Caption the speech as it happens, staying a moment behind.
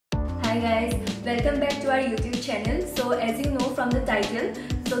Hi guys, welcome back to our YouTube channel. So as you know from the title,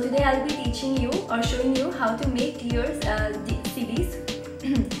 so today I'll be teaching you or showing you how to make your CDs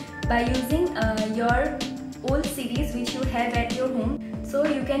by using your old CDs which you have at your home. So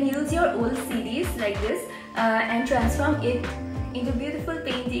you can use your old CDs like this and transform it into beautiful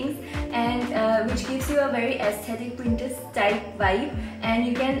paintings, and which gives you a very aesthetic Pinterest type vibe, and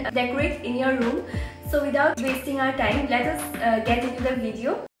you can decorate in your room. So without wasting our time, let us get into the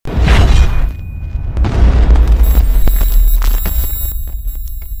video.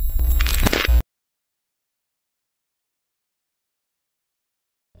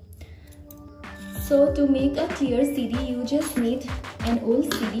 So to make a clear CD, you just need an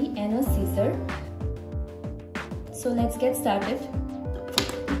old CD and a scissor. So let's get started.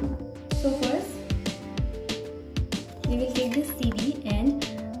 So first, we will take this CD and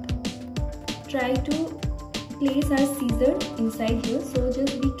try to place our scissor inside here. So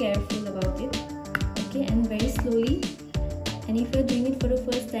just be careful about it, okay, and very slowly. And if you're doing it for the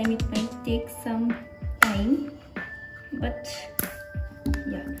first time, it might take some time, but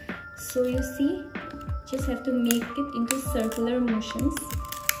yeah. So you see, just have to make it into circular motions,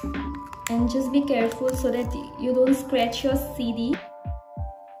 and just be careful so that you don't scratch your CD.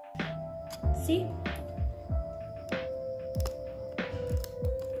 See?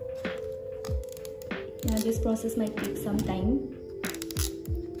 Now this process might take some time.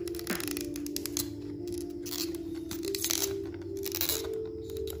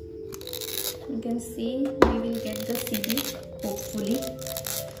 You can see we will get the CD, hopefully.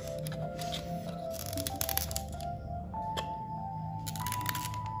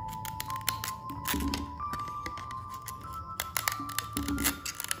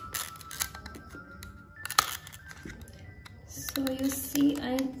 So you see,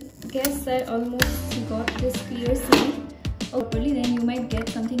 I guess I almost got this clear CD properly. Then you might get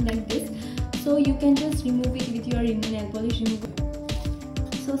something like this. So you can just remove it with your remover nail polish remover.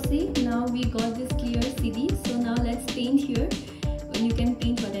 So see, now we got this clear CD. So now let's paint here. You can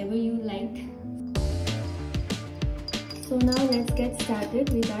paint whatever you like. So now let's get started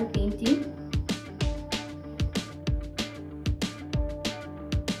with our painting.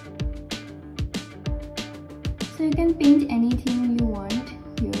 So you can paint anything you want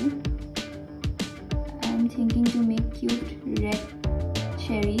here. I'm thinking to make cute red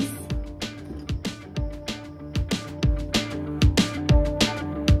cherries.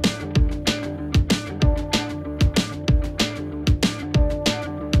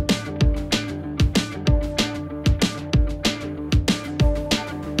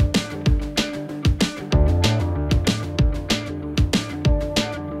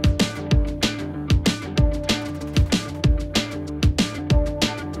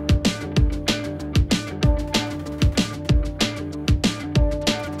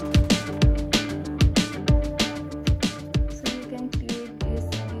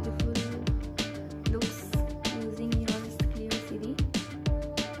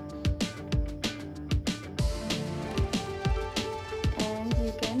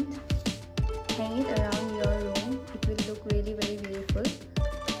 Hang it around your room. It will look really very beautiful.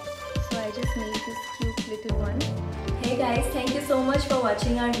 So I just made this cute little one. Hey guys, thank you so much for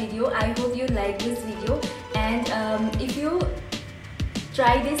watching our video. I hope you like this video, and if you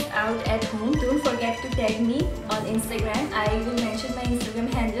try this out at home, don't forget to tag me on Instagram. I will mention my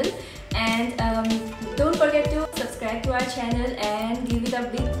Instagram handle, and don't forget to subscribe to our channel and give it a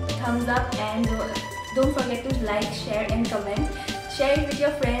big thumbs up, and don't forget to like, share and comment. Share it with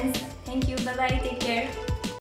your friends. Thank you. Bye bye. Take care.